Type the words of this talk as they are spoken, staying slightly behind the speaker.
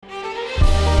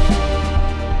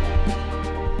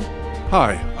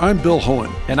Hi, I'm Bill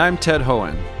Hohen. And I'm Ted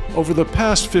Hohen. Over the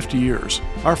past 50 years,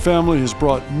 our family has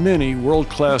brought many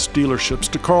world-class dealerships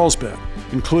to Carlsbad,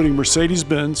 including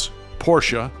Mercedes-Benz,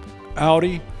 Porsche,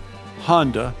 Audi,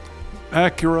 Honda,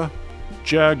 Acura,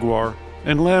 Jaguar,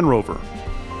 and Land Rover.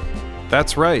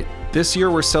 That's right. This year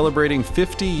we're celebrating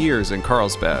 50 years in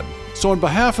Carlsbad. So on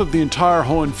behalf of the entire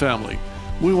Hohen family,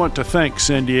 we want to thank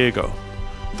San Diego.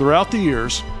 Throughout the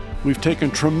years, we've taken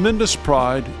tremendous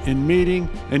pride in meeting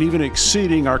and even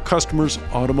exceeding our customers'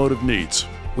 automotive needs.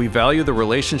 We value the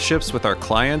relationships with our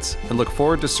clients and look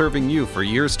forward to serving you for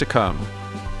years to come.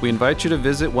 We invite you to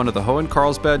visit one of the Hohen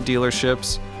Carlsbad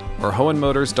dealerships or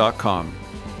hohenmotors.com.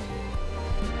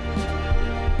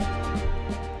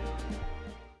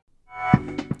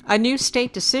 A new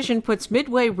state decision puts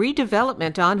Midway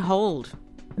redevelopment on hold.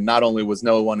 Not only was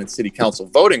no one in City Council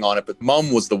voting on it, but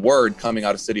mum was the word coming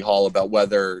out of City Hall about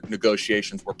whether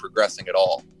negotiations were progressing at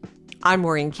all. I'm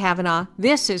Maureen Cavanaugh.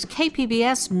 This is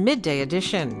KPBS Midday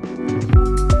Edition.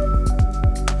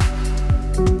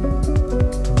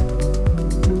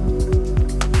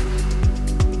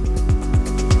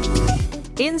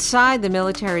 Inside the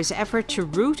military's effort to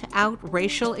root out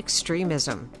racial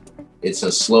extremism. It's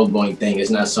a slow-going thing. It's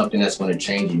not something that's going to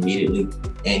change immediately.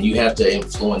 And you have to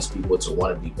influence people to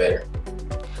want to be better.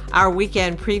 Our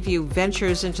weekend preview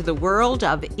ventures into the world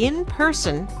of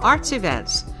in-person arts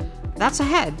events. That's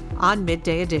ahead on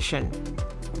Midday Edition.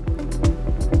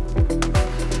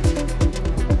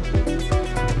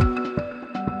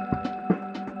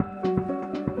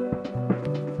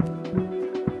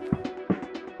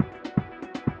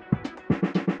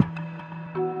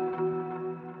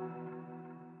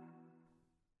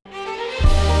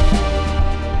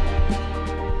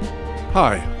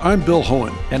 Hi, I'm Bill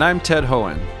Hohen. And I'm Ted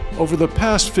Hohen. Over the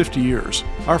past 50 years,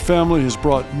 our family has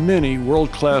brought many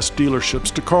world-class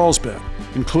dealerships to Carlsbad,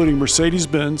 including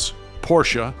Mercedes-Benz,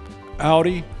 Porsche,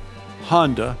 Audi,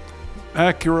 Honda,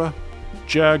 Acura,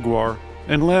 Jaguar,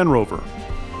 and Land Rover.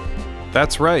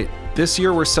 That's right. This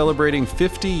year we're celebrating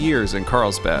 50 years in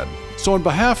Carlsbad. So on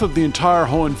behalf of the entire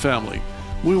Hohen family,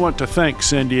 we want to thank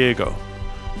San Diego.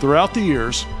 Throughout the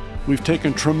years, we've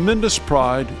taken tremendous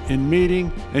pride in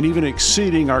meeting and even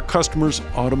exceeding our customers'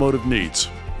 automotive needs.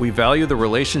 We value the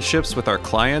relationships with our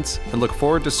clients and look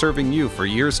forward to serving you for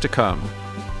years to come.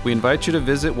 We invite you to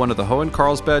visit one of the Hohen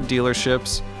Carlsbad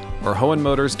dealerships or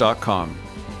hohenmotors.com.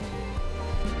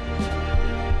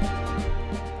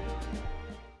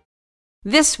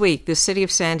 This week, the city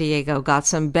of San Diego got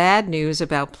some bad news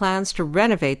about plans to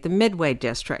renovate the Midway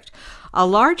District. A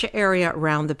large area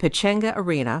around the Pechanga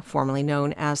Arena, formerly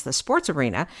known as the Sports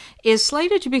Arena, is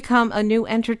slated to become a new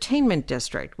entertainment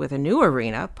district with a new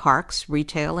arena, parks,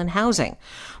 retail, and housing.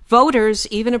 Voters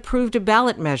even approved a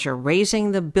ballot measure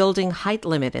raising the building height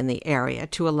limit in the area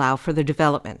to allow for the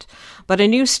development. But a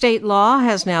new state law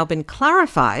has now been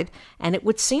clarified, and it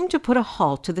would seem to put a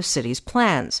halt to the city's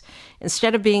plans.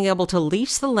 Instead of being able to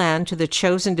lease the land to the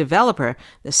chosen developer,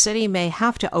 the city may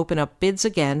have to open up bids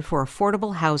again for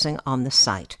affordable housing on the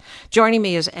site. Joining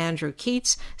me is Andrew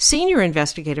Keats, senior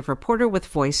investigative reporter with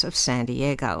Voice of San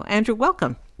Diego. Andrew,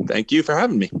 welcome. Thank you for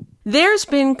having me. There's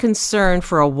been concern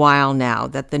for a while now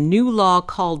that the new law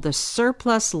called the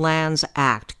Surplus Lands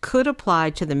Act could apply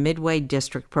to the Midway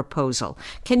District proposal.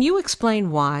 Can you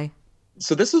explain why?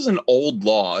 So this is an old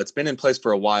law. It's been in place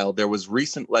for a while. There was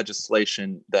recent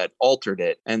legislation that altered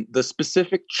it. And the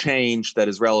specific change that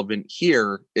is relevant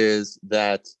here is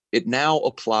that it now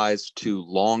applies to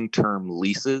long-term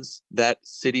leases that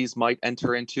cities might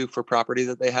enter into for property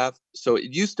that they have. So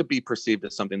it used to be perceived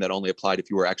as something that only applied if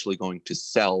you were actually going to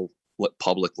sell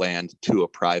public land to a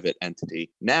private entity.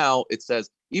 Now it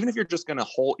says, even if you're just going to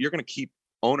you're going to keep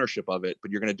ownership of it, but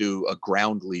you're going to do a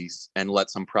ground lease and let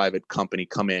some private company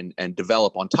come in and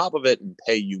develop on top of it and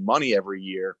pay you money every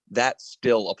year, that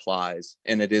still applies.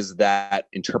 And it is that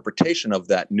interpretation of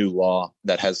that new law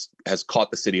that has caught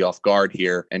the city off guard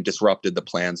here and disrupted the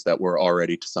plans that were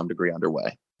already to some degree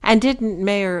underway. And didn't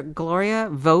Mayor Gloria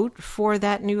vote for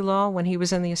that new law when he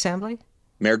was in the Assembly?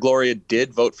 Mayor Gloria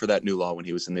did vote for that new law when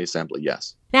he was in the Assembly,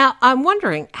 yes. Now, I'm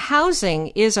wondering, housing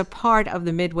is a part of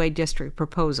the Midway District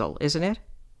proposal, isn't it?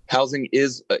 Housing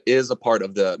is a part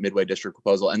of the Midway District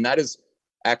proposal, and that is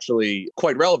actually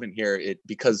quite relevant here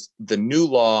because the new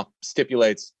law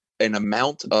stipulates an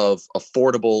amount of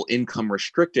affordable income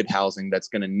restricted housing that's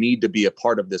going to need to be a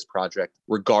part of this project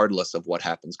regardless of what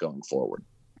happens going forward.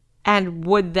 And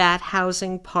would that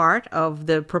housing part of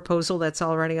the proposal that's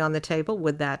already on the table,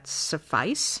 would that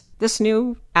suffice, this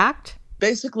new act?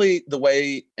 Basically, the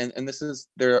way, and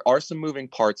there are some moving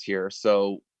parts here.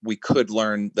 So we could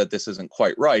learn that this isn't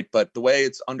quite right. But the way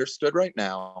it's understood right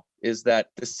now is that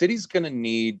the city's going to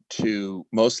need to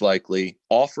most likely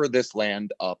offer this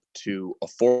land up to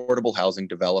affordable housing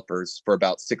developers for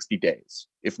about 60 days.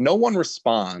 If no one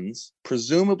responds,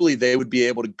 presumably they would be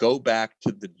able to go back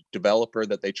to the developer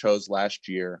that they chose last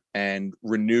year and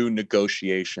renew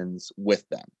negotiations with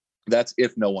them. That's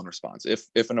if no one responds.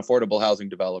 If an affordable housing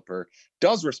developer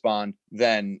does respond,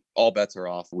 then all bets are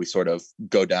off. We sort of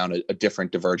go down a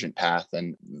different divergent path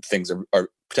and things are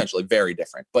potentially very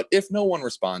different. But if no one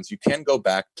responds, you can go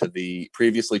back to the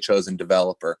previously chosen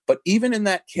developer. But even in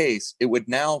that case, it would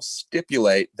now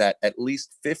stipulate that at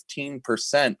least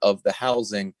 15% of the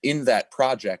housing in that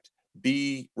project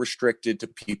be restricted to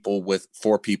people with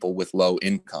low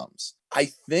incomes. I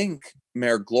think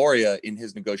Mayor Gloria in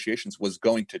his negotiations was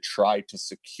going to try to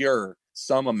secure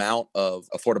some amount of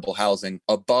affordable housing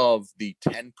above the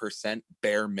 10%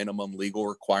 bare minimum legal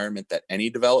requirement that any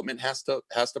development has to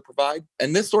provide.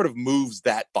 And this sort of moves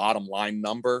that bottom line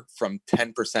number from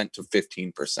 10% to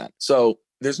 15%. So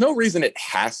there's no reason it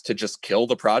has to just kill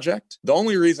the project. The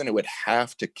only reason it would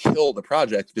have to kill the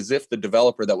project is if the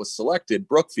developer that was selected,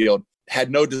 Brookfield,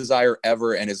 had no desire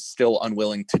ever and is still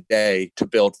unwilling today to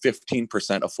build 15%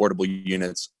 affordable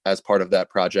units as part of that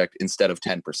project instead of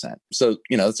 10%. So,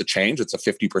 it's a change. It's a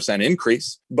 50%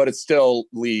 increase, but it still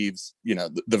leaves,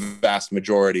 the vast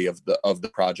majority of the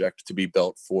project to be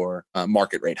built for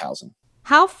market rate housing.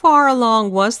 How far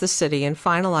along was the city in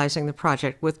finalizing the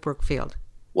project with Brookfield?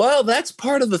 Well, that's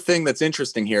part of the thing that's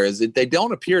interesting here is that they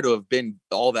don't appear to have been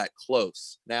all that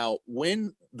close. Now,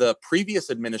 when the previous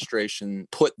administration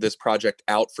put this project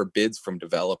out for bids from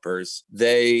developers,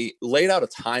 they laid out a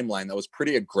timeline that was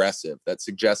pretty aggressive that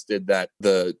suggested that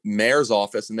the mayor's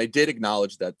office, and they did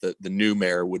acknowledge that the new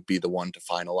mayor would be the one to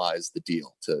finalize the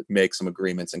deal, to make some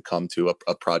agreements and come to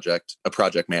a project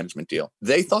management deal.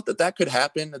 They thought that could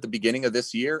happen at the beginning of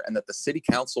this year and that the city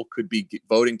council could be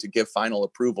voting to give final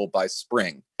approval by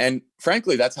spring. And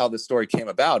frankly, that's how this story came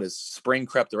about, is spring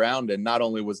crept around and not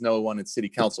only was no one in city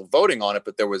council voting on it,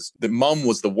 but the mum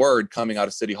was the word coming out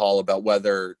of City Hall about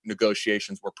whether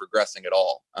negotiations were progressing at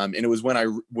all. And it was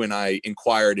when I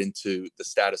inquired into the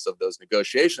status of those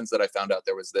negotiations that I found out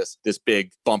there was this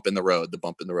big bump in the road,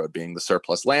 being the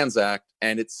Surplus Lands Act.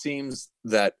 And it seems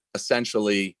that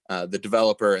essentially the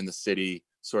developer and the city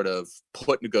sort of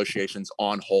put negotiations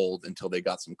on hold until they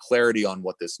got some clarity on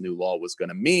what this new law was going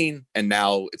to mean. And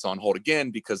now it's on hold again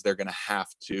because they're going to have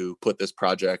to put this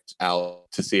project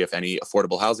out to see if any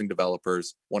affordable housing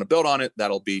developers want to build on it.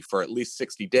 That'll be for at least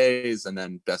 60 days. And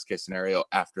then best case scenario,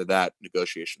 after that,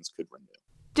 negotiations could renew.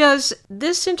 Does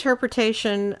this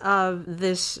interpretation of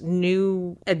this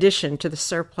new addition to the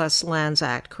Surplus Lands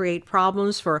Act create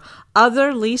problems for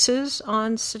other leases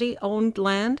on city-owned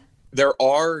land? There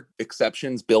are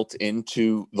exceptions built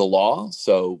into the law.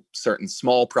 So certain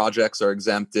small projects are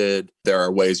exempted. There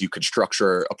are ways you could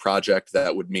structure a project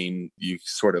that would mean you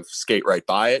sort of skate right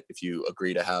by it if you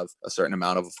agree to have a certain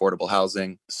amount of affordable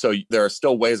housing. So there are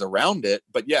still ways around it.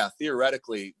 But yeah,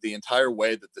 theoretically, the entire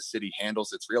way that the city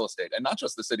handles its real estate, and not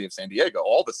just the city of San Diego,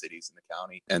 all the cities in the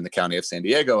county and the county of San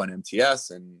Diego and MTS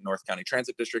and North County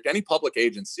Transit District, any public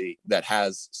agency that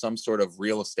has some sort of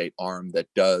real estate arm that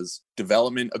does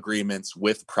development agreements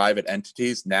with private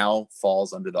entities now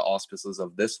falls under the auspices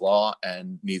of this law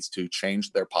and needs to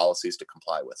change their policies to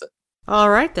comply with it. All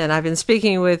right, then. I've been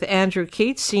speaking with Andrew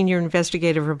Keats, Senior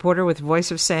Investigative Reporter with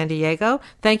Voice of San Diego.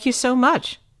 Thank you so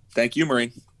much. Thank you,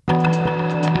 Maureen.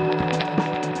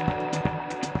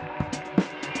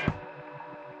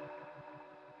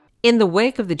 In the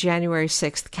wake of the January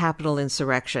 6th Capitol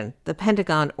insurrection, the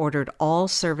Pentagon ordered all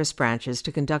service branches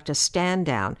to conduct a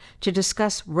stand-down to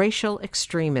discuss racial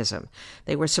extremism.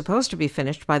 They were supposed to be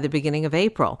finished by the beginning of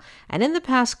April, and in the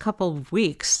past couple of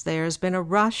weeks, there's been a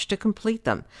rush to complete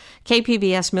them.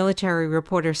 KPBS military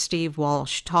reporter Steve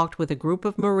Walsh talked with a group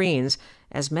of Marines,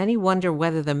 as many wonder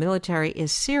whether the military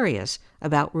is serious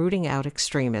about rooting out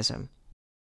extremism.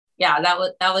 Yeah, that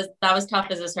was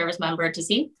tough as a service member to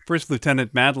see. First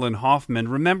Lieutenant Madeline Hoffman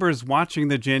remembers watching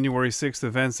the January 6th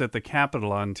events at the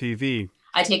Capitol on TV.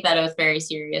 I take that oath very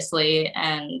seriously,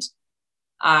 and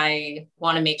I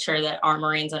want to make sure that our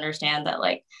Marines understand that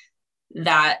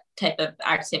that type of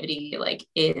activity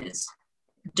is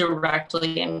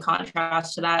directly in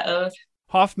contrast to that oath.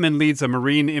 Hoffman leads a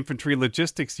Marine Infantry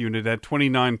Logistics Unit at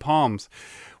 29 Palms.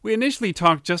 We initially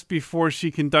talked just before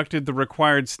she conducted the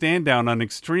required stand-down on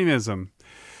extremism.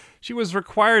 She was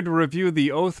required to review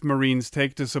the oath Marines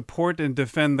take to support and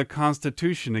defend the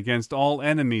Constitution against all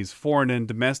enemies, foreign and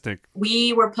domestic.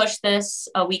 We were pushed this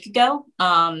a week ago.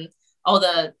 all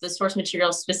the source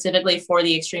material specifically for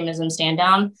the extremism stand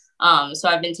down. So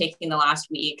I've been taking the last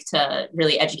week to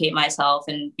really educate myself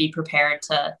and be prepared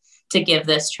to give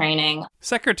this training.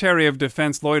 Secretary of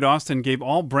Defense Lloyd Austin gave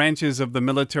all branches of the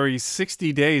military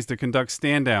 60 days to conduct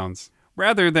stand-downs.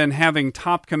 Rather than having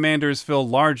top commanders fill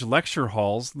large lecture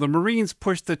halls, the Marines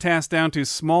pushed the task down to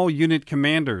small unit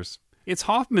commanders. It's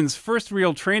Hoffman's first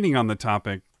real training on the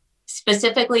topic.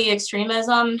 Specifically,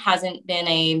 extremism hasn't been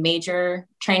a major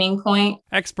training point.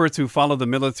 Experts who follow the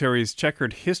military's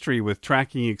checkered history with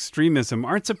tracking extremism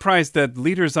aren't surprised that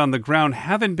leaders on the ground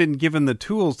haven't been given the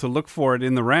tools to look for it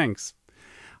in the ranks.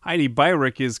 Heidi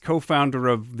Beirich is co-founder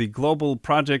of the Global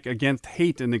Project Against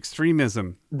Hate and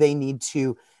Extremism. They need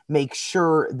to make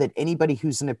sure that anybody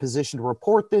who's in a position to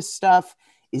report this stuff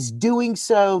is doing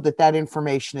so, that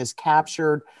information is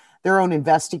captured. Their own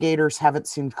investigators haven't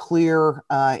seemed clear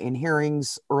in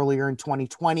hearings earlier in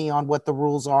 2020 on what the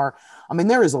rules are. I mean,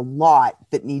 there is a lot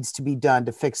that needs to be done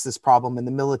to fix this problem in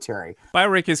the military.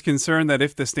 Beirich is concerned that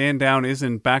if the stand down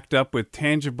isn't backed up with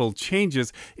tangible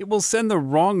changes, it will send the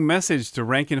wrong message to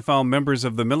rank-and-file members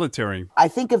of the military. I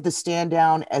think of the stand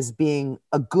down as being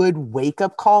a good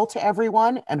wake-up call to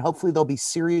everyone, and hopefully there'll be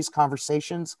serious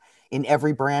conversations in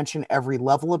every branch and every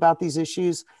level about these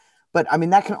issues. But I mean,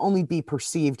 that can only be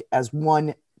perceived as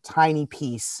one tiny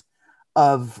piece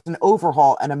of an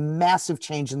overhaul and a massive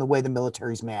change in the way the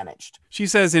military is managed. She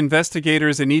says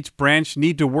investigators in each branch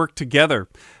need to work together.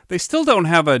 They still don't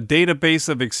have a database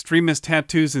of extremist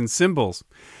tattoos and symbols.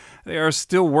 They are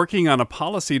still working on a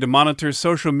policy to monitor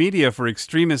social media for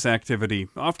extremist activity,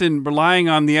 often relying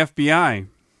on the FBI.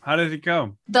 How did it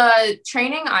go? The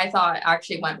training, I thought,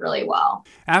 actually went really well.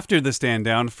 After the stand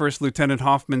down, First Lieutenant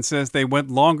Hoffman says they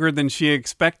went longer than she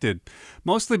expected,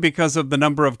 mostly because of the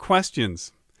number of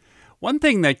questions. One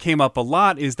thing that came up a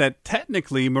lot is that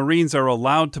technically Marines are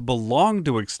allowed to belong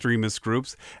to extremist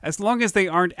groups as long as they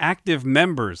aren't active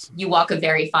members. You walk a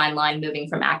very fine line moving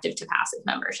from active to passive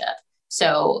membership.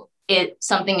 So it's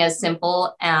something as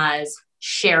simple as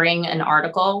sharing an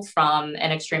article from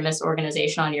an extremist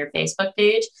organization on your Facebook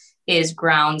page is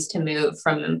grounds to move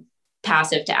from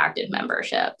passive to active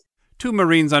membership. 2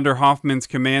 Marines under Hoffman's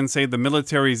command say the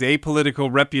military's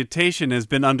apolitical reputation has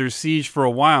been under siege for a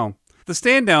while. The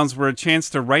stand-downs were a chance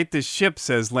to right the ship,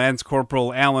 says Lance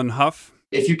Corporal Alan Huff.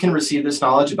 If you can receive this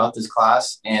knowledge about this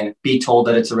class and be told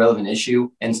that it's a relevant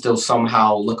issue and still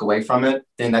somehow look away from it,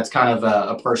 then that's kind of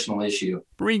a personal issue.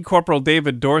 Marine Corporal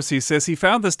David Dorsey says he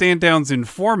found the stand-downs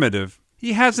informative.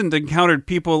 He hasn't encountered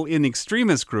people in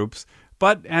extremist groups,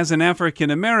 but as an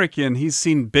African American, he's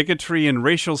seen bigotry and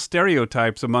racial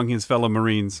stereotypes among his fellow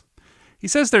Marines. He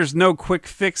says there's no quick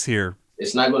fix here.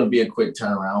 It's not going to be a quick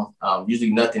turnaround. Usually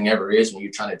nothing ever is when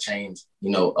you're trying to change,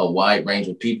 a wide range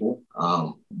of people.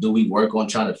 Do we work on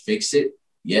trying to fix it?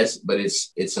 Yes, but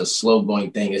it's a slow going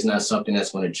thing. It's not something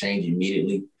that's going to change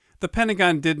immediately. The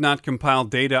Pentagon did not compile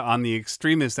data on the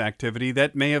extremist activity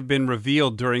that may have been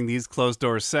revealed during these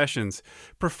closed-door sessions,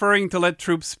 preferring to let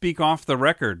troops speak off the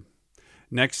record.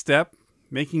 Next step,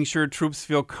 making sure troops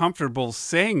feel comfortable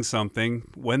saying something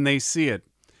when they see it.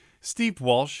 Steve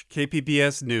Walsh,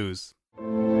 KPBS News.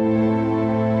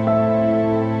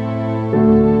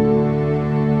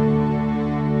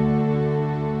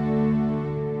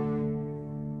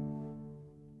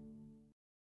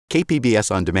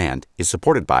 KPBS On Demand is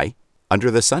supported by Under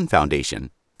the Sun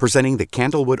Foundation, presenting the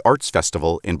Candlewood Arts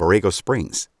Festival in Borrego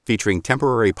Springs, featuring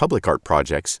temporary public art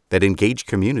projects that engage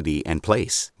community and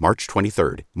place. March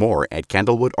 23rd. More at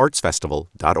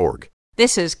candlewoodartsfestival.org.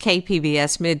 This is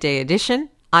KPBS Midday Edition.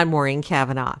 I'm Maureen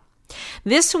Cavanaugh.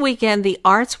 This weekend, the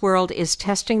arts world is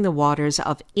testing the waters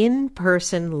of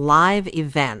in-person live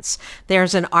events.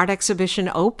 There's an art exhibition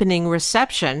opening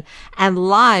reception and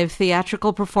live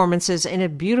theatrical performances in a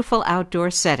beautiful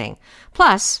outdoor setting.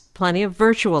 Plus, plenty of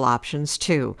virtual options,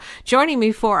 too. Joining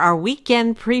me for our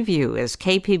weekend preview is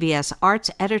KPBS arts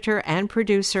editor and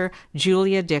producer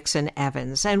Julia Dixon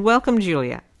Evans. And welcome,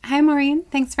 Julia. Hi, Maureen.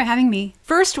 Thanks for having me.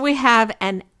 First, we have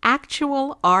an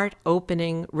actual art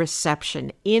opening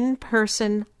reception, in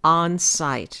person, on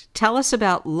site. Tell us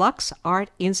about Lux Art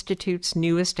Institute's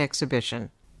newest exhibition.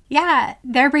 Yeah,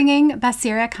 they're bringing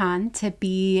Basira Khan to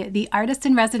be the artist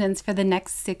in residence for the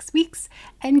next 6 weeks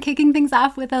and kicking things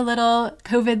off with a little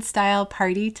COVID-style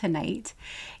party tonight.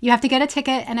 You have to get a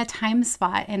ticket and a time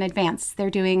slot in advance. They're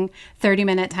doing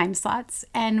 30-minute time slots.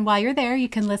 And while you're there, you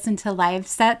can listen to live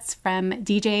sets from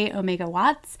DJ Omega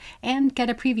Watts and get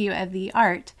a preview of the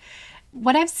art.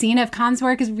 What I've seen of Khan's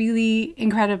work is really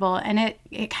incredible, and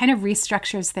it kind of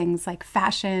restructures things like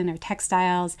fashion or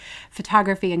textiles,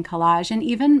 photography and collage, and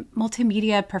even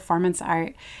multimedia performance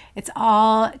art. It's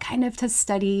all kind of to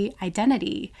study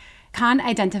identity. Khan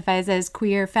identifies as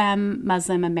queer, femme,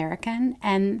 Muslim, American,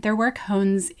 and their work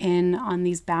hones in on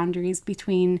these boundaries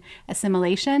between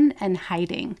assimilation and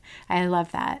hiding. I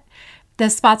love that. The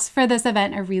spots for this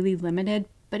event are really limited,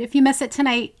 but if you miss it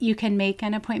tonight, you can make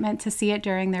an appointment to see it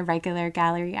during their regular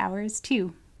gallery hours,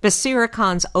 too. Basira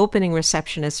Khan's opening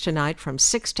reception is tonight from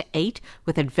 6 to 8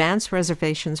 with advance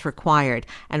reservations required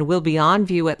and will be on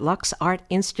view at Lux Art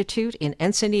Institute in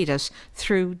Encinitas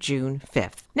through June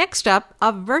 5th. Next up,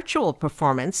 a virtual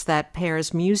performance that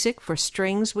pairs music for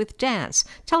strings with dance.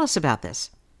 Tell us about this.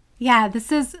 Yeah,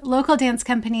 this is local dance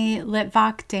company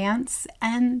Litvak Dance,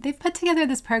 and they've put together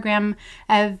this program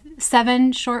of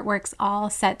 7 short works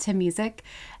all set to music.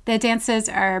 The dances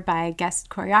are by guest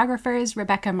choreographers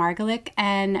Rebecca Margolick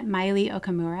and Miley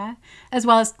Okamura, as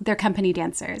well as their company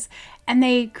dancers. And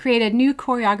they created new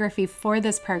choreography for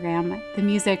this program, the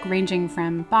music ranging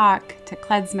from Bach to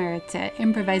klezmer to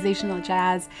improvisational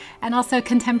jazz, and also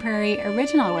contemporary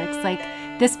original works like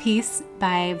this piece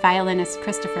by violinist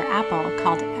Christopher Apple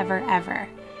called Ever Ever.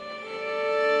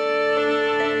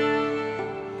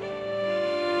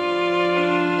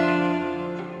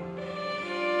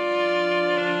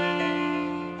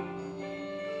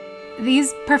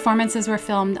 These performances were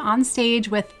filmed on stage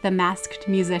with the masked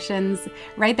musicians,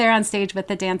 right there on stage with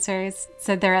the dancers.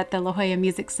 So they're at the La Jolla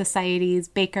Music Society's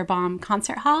Baker Baum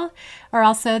Concert Hall, or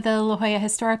also the La Jolla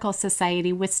Historical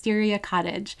Society Wisteria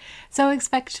Cottage. So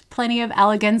expect plenty of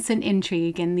elegance and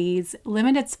intrigue in these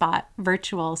limited spot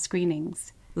virtual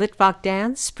screenings. Litvak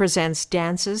Dance presents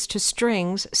Dances to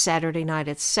Strings Saturday night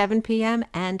at 7 p.m.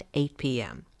 and 8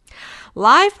 p.m.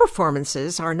 Live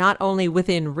performances are not only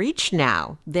within reach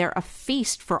now, they're a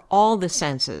feast for all the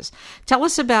senses. Tell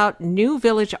us about New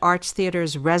Village Arts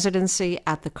Theater's residency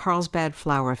at the Carlsbad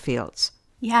Flower Fields.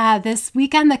 Yeah, this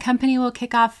weekend the company will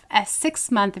kick off a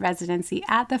 6-month residency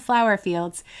at the Flower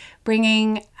Fields,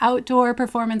 bringing outdoor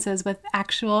performances with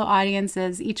actual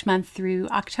audiences each month through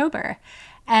October.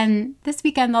 And this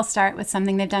weekend they'll start with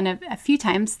something they've done a few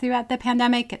times throughout the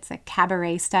pandemic. It's a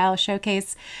cabaret-style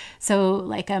showcase. So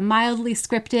like a mildly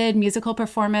scripted musical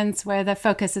performance where the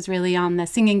focus is really on the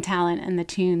singing talent and the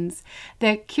tunes.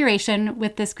 The curation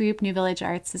with this group, New Village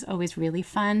Arts, is always really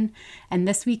fun. And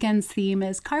this weekend's theme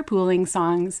is carpooling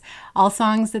songs, all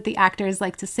songs that the actors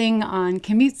like to sing on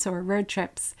commutes or road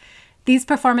trips. These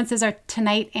performances are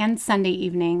tonight and Sunday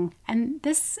evening, and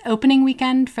this opening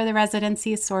weekend for the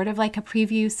residency is sort of like a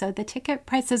preview, so the ticket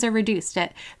prices are reduced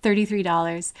at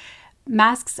 $33.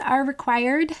 Masks are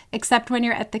required, except when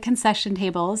you're at the concession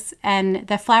tables, and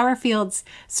the Flower Fields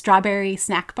Strawberry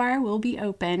Snack Bar will be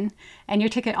open, and your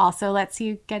ticket also lets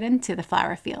you get into the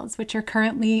Flower Fields, which are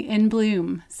currently in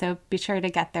bloom, so be sure to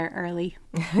get there early.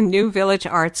 New Village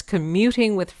Arts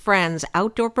Commuting with Friends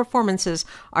outdoor performances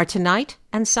are tonight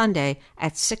and Sunday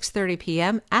at 6:30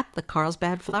 p.m. at the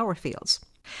Carlsbad Flower Fields.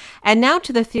 And now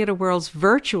to the theater world's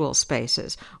virtual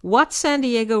spaces. What's San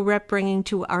Diego Rep bringing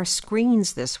to our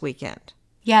screens this weekend?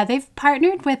 Yeah, they've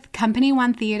partnered with Company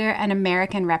One Theater and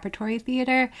American Repertory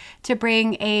Theater to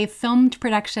bring a filmed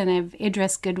production of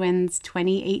Idris Goodwin's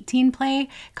 2018 play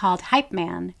called Hype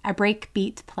Man, a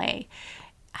breakbeat play.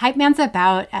 Hype Man's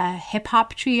about a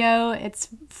hip-hop trio. It's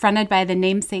fronted by the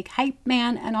namesake Hype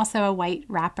Man and also a white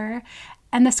rapper.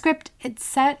 And the script, it's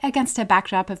set against a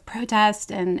backdrop of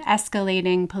protest and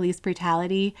escalating police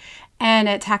brutality, and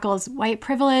it tackles white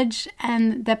privilege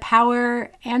and the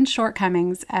power and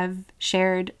shortcomings of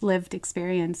shared lived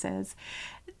experiences.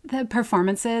 The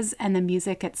performances and the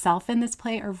music itself in this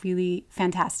play are really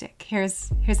fantastic.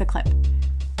 Here's a clip.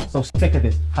 So sick of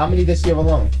this. How many this year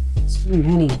alone? So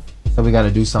many. So we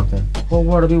gotta do something. What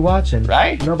world are we watching?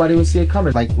 Right? Nobody would see it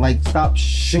coming. Like stop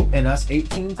shooting us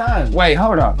 18 times. Wait,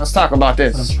 hold up. Let's talk about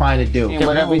this. That's what I'm trying to do. And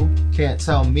whatever. You can't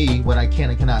tell me what I can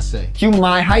and cannot say. You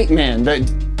my hype man.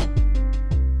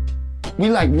 We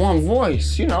like one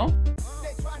voice, you know.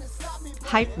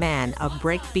 Hype Man, a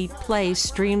breakbeat play,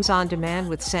 streams on demand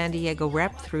with San Diego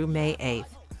Rep through May 8th.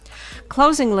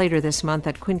 Closing later this month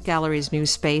at Quint Gallery's new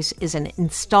space is an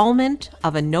installment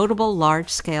of a notable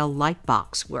large-scale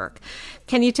lightbox work.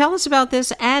 Can you tell us about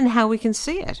this and how we can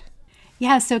see it?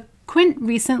 Yeah, so Quint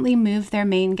recently moved their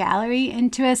main gallery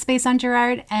into a space on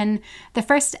Girard, and the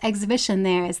first exhibition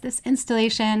there is this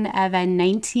installation of a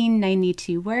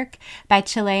 1992 work by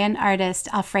Chilean artist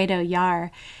Alfredo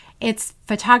Yar. It's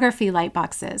photography light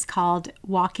boxes called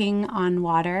Walking on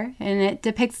Water, and it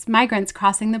depicts migrants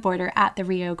crossing the border at the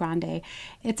Rio Grande.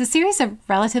 It's a series of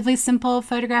relatively simple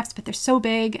photographs, but they're so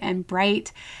big and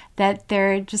bright that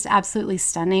they're just absolutely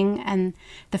stunning. And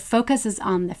the focus is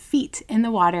on the feet in the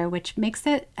water, which makes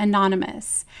it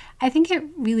anonymous. I think it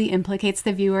really implicates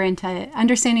the viewer into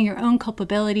understanding your own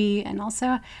culpability and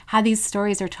also how these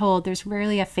stories are told. There's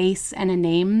rarely a face and a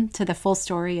name to the full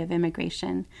story of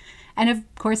immigration. And of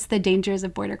course, the dangers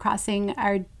of border crossing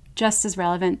are just as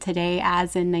relevant today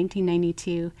as in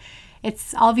 1992.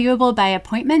 It's all viewable by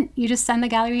appointment. You just send the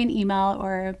gallery an email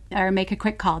or make a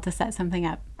quick call to set something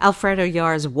up. Alfredo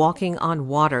Yar's Walking on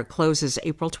Water closes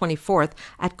April 24th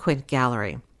at Quint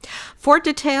Gallery. For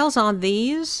details on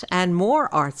these and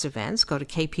more arts events, go to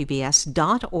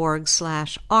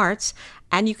kpbs.org/arts,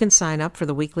 and you can sign up for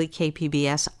the weekly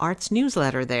KPBS Arts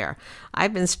newsletter there.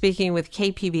 I've been speaking with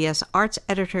KPBS Arts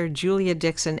editor Julia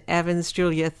Dixon Evans.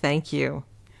 Julia, thank you.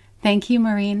 Thank you,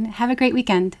 Maureen. Have a great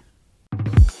weekend.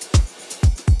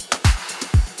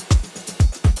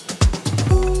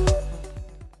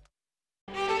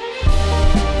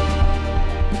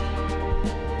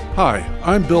 Hi,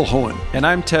 I'm Bill Hohen. And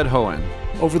I'm Ted Hohen.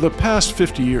 Over the past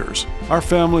 50 years, our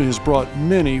family has brought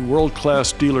many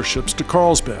world-class dealerships to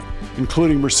Carlsbad,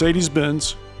 including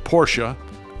Mercedes-Benz, Porsche,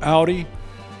 Audi,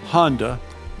 Honda,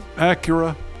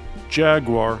 Acura,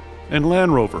 Jaguar, and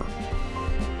Land Rover.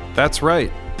 That's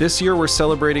right. This year we're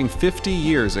celebrating 50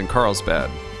 years in Carlsbad.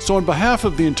 So on behalf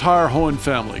of the entire Hohen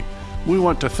family, we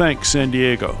want to thank San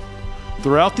Diego.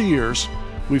 Throughout the years,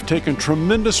 we've taken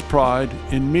tremendous pride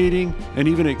in meeting and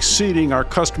even exceeding our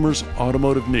customers'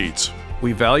 automotive needs.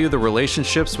 We value the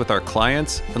relationships with our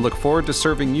clients and look forward to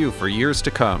serving you for years to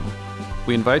come.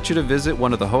 We invite you to visit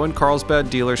one of the Hohen Carlsbad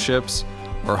dealerships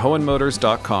or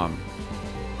hohenmotors.com.